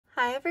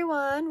Hi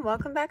everyone,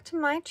 welcome back to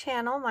my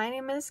channel. My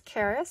name is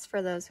Karis.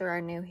 For those who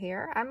are new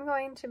here, I'm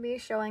going to be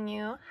showing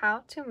you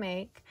how to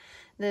make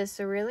this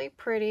really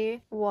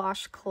pretty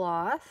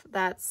washcloth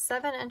that's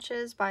 7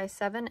 inches by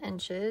 7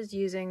 inches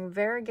using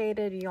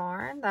variegated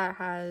yarn that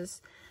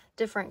has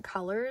different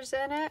colors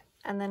in it.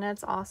 And then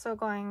it's also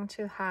going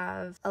to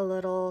have a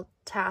little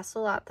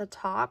tassel at the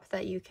top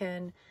that you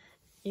can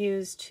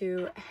use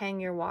to hang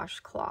your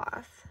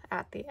washcloth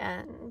at the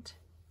end.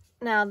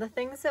 Now, the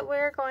things that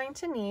we're going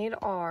to need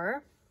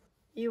are,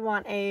 you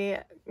want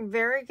a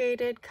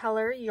variegated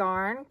color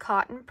yarn,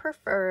 cotton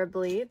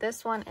preferably.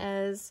 This one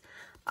is,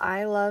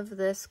 I love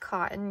this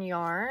cotton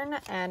yarn,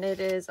 and it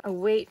is a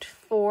weight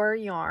 4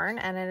 yarn,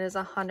 and it is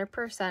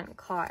 100%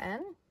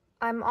 cotton.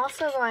 I'm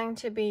also going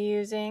to be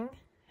using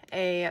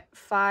a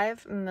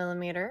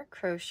 5mm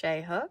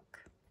crochet hook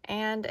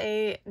and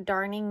a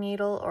darning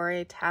needle or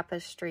a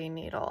tapestry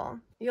needle.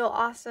 You'll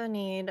also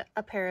need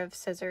a pair of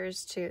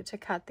scissors to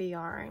cut the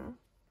yarn.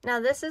 Now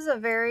this is a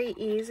very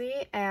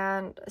easy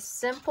and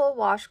simple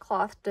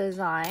washcloth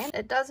design.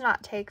 It does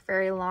not take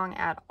very long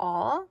at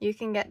all. You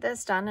can get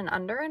this done in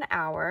under an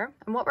hour.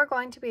 And what we're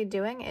going to be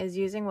doing is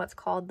using what's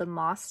called the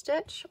moss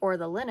stitch or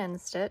the linen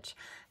stitch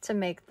to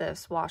make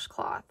this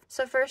washcloth.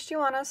 So first you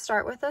want to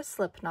start with a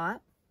slip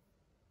knot.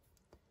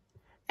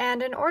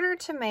 And in order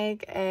to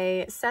make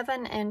a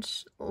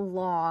 7-inch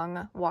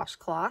long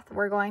washcloth,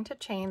 we're going to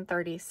chain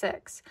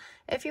 36.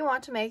 If you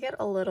want to make it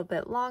a little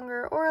bit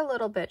longer or a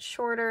little bit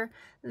shorter,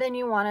 then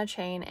you want to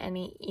chain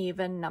any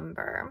even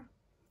number.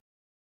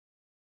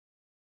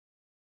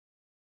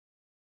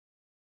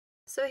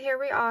 So here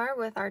we are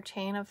with our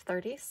chain of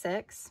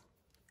 36.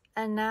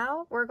 And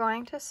now we're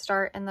going to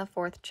start in the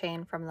 4th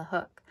chain from the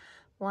hook.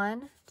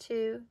 1,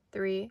 2,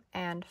 3,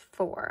 and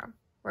 4.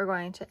 We're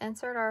going to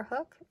insert our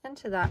hook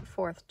into that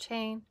 4th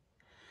chain.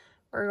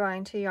 We're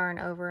going to yarn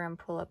over and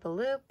pull up a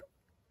loop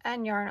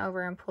and yarn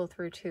over and pull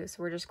through 2.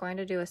 So we're just going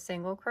to do a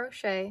single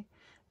crochet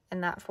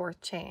in that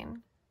 4th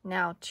chain.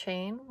 Now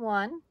chain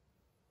 1,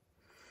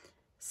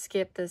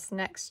 skip this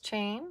next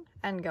chain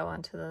and go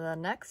into the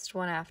next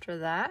one after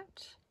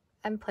that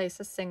and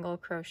place a single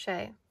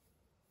crochet.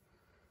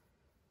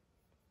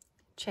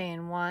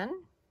 Chain 1,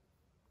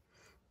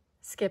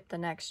 skip the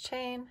next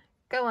chain,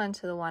 go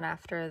into the one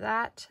after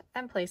that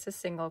and place a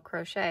single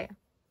crochet.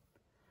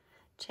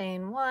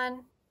 Chain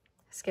 1,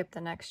 skip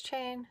the next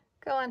chain,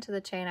 go into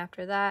the chain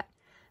after that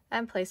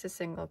and place a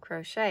single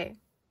crochet.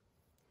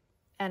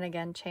 And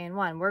again chain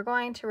 1. We're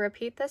going to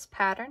repeat this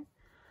pattern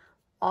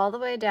all the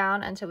way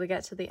down until we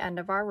get to the end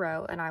of our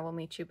row, and I will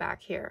meet you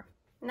back here.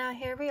 Now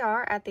here we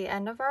are at the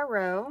end of our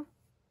row,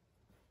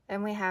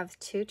 and we have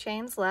 2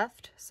 chains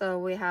left. So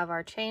we have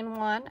our chain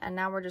 1, and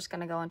now we're just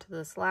going to go into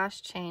this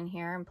last chain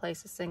here and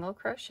place a single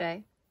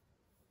crochet.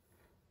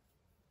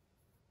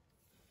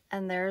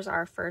 And there's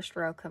our first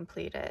row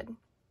completed.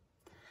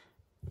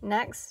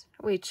 Next,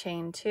 we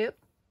chain 2.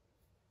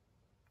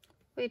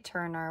 We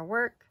turn our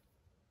work.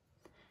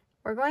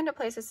 We're going to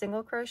place a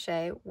single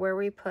crochet where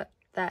we put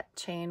that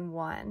chain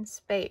 1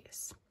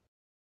 space.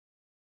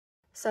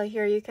 So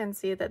here you can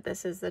see that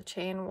this is the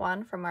chain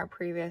 1 from our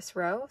previous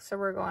row. So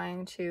we're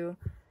going to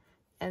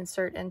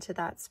insert into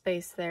that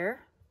space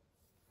there,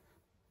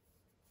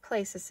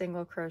 place a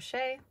single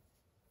crochet,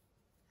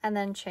 and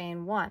then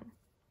chain 1.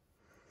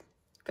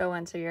 Go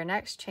into your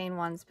next chain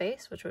 1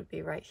 space, which would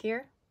be right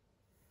here,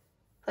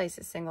 place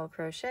a single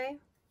crochet,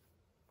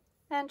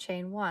 and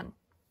chain 1.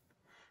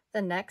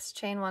 The next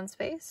chain 1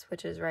 space,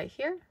 which is right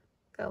here,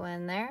 go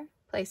in there,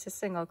 place a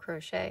single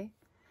crochet,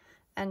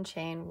 and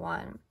chain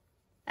 1.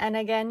 And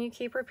again, you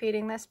keep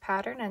repeating this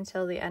pattern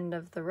until the end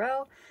of the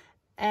row,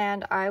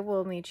 and I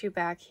will meet you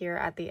back here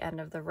at the end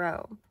of the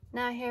row.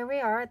 Now here we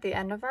are at the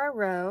end of our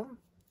row,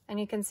 and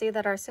you can see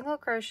that our single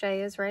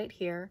crochet is right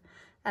here,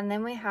 and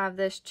then we have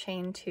this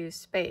chain 2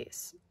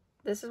 space.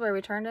 This is where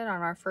we turned it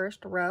on our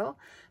first row.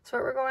 So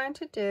what we're going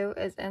to do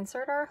is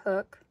insert our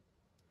hook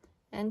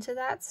into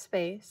that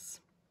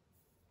space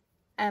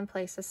and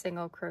place a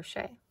single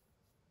crochet.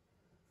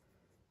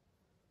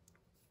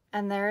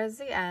 And there is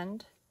the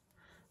end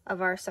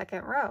of our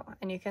second row,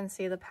 and you can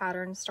see the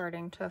pattern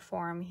starting to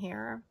form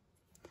here.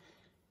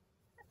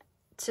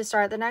 To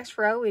start the next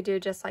row, we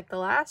do just like the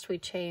last. We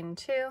chain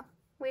 2,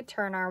 we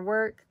turn our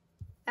work,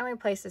 and we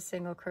place a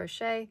single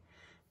crochet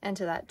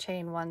into that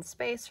chain 1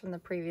 space from the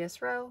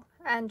previous row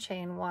and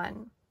chain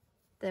 1.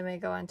 Then we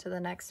go into the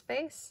next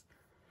space,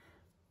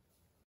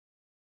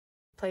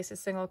 place a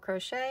single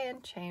crochet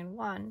and chain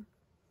 1.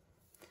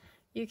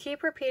 You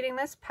keep repeating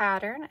this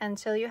pattern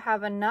until you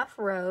have enough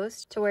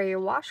rows to where your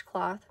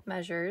washcloth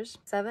measures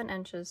 7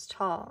 inches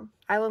tall.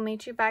 I will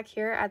meet you back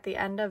here at the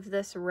end of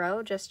this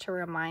row just to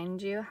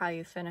remind you how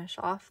you finish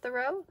off the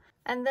row,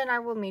 and then I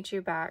will meet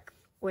you back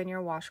when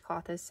your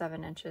washcloth is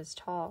 7 inches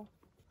tall.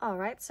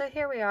 Alright, so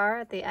here we are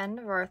at the end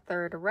of our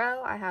 3rd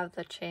row. I have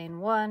the chain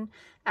 1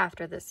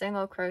 after the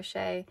single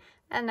crochet,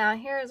 and now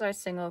here is our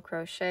single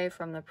crochet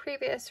from the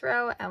previous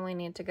row, and we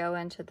need to go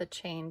into the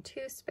chain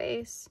 2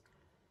 space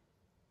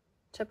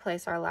to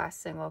place our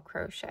last single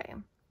crochet.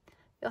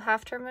 You'll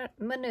have to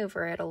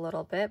maneuver it a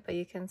little bit, but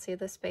you can see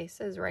the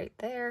spaces right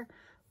there.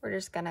 We're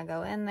just gonna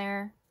go in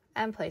there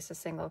and place a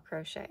single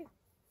crochet.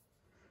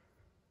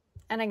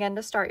 And again,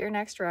 to start your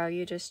next row,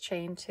 you just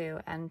chain 2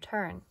 and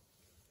turn.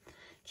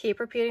 Keep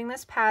repeating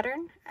this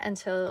pattern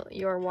until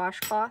your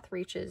washcloth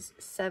reaches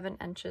 7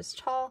 inches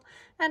tall,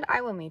 and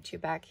I will meet you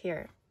back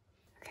here.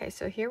 Okay,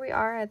 so here we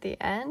are at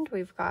the end.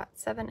 We've got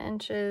 7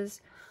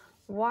 inches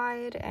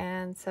wide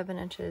and 7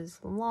 inches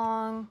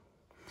long.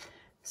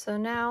 So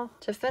now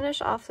to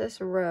finish off this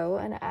row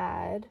and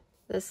add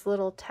this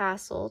little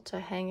tassel to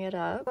hang it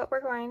up, what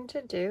we're going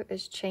to do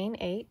is chain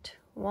 8.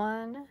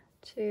 1,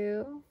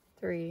 2,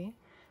 3,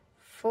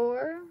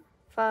 4,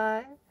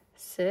 5,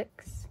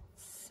 6,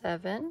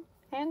 7,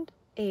 and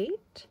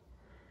 8.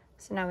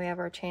 So now we have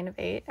our chain of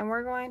 8, and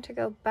we're going to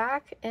go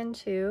back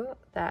into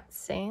that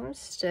same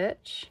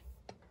stitch,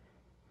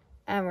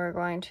 and we're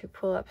going to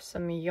pull up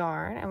some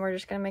yarn, and we're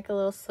just going to make a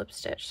little slip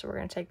stitch. So we're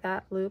going to take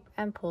that loop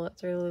and pull it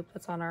through the loop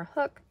that's on our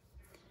hook.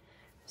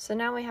 So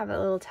now we have a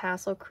little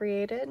tassel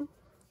created.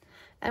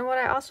 And what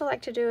I also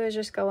like to do is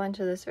just go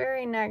into this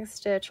very next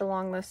stitch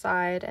along the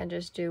side and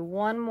just do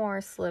one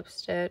more slip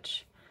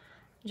stitch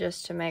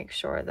just to make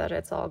sure that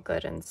it's all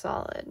good and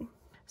solid.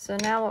 So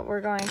now what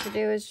we're going to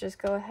do is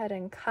just go ahead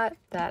and cut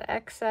that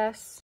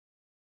excess,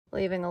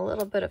 leaving a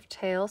little bit of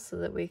tail so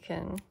that we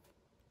can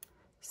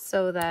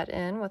sew that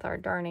in with our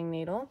darning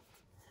needle,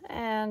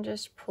 and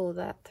just pull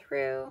that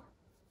through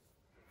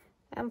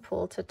and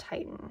pull to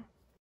tighten.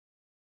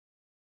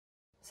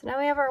 So now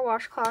we have our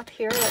washcloth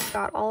here that's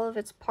got all of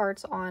its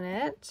parts on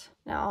it.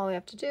 Now all we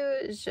have to do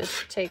is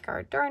just take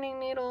our darning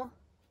needle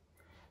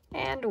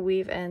and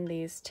weave in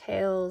these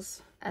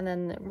tails, and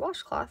then the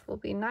washcloth will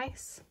be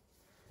nice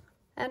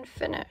and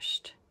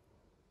finished.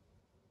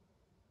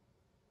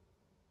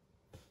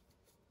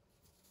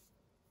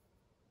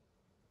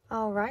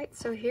 Alright,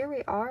 so here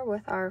we are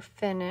with our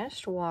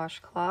finished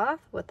washcloth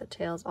with the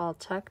tails all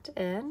tucked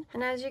in.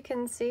 And as you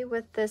can see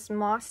with this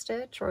moss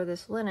stitch or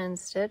this linen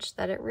stitch,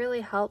 that it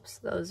really helps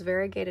those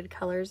variegated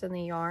colors in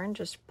the yarn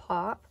just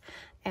pop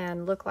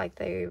and look like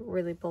they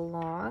really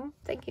belong.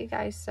 Thank you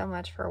guys so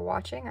much for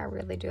watching. I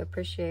really do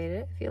appreciate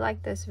it. If you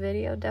like this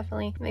video,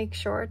 definitely make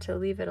sure to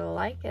leave it a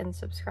like and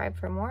subscribe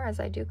for more, as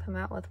I do come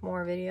out with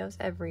more videos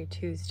every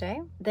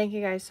Tuesday. Thank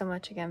you guys so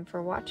much again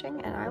for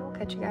watching, and I will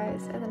catch you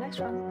guys in the next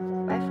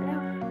one. Bye for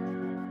now.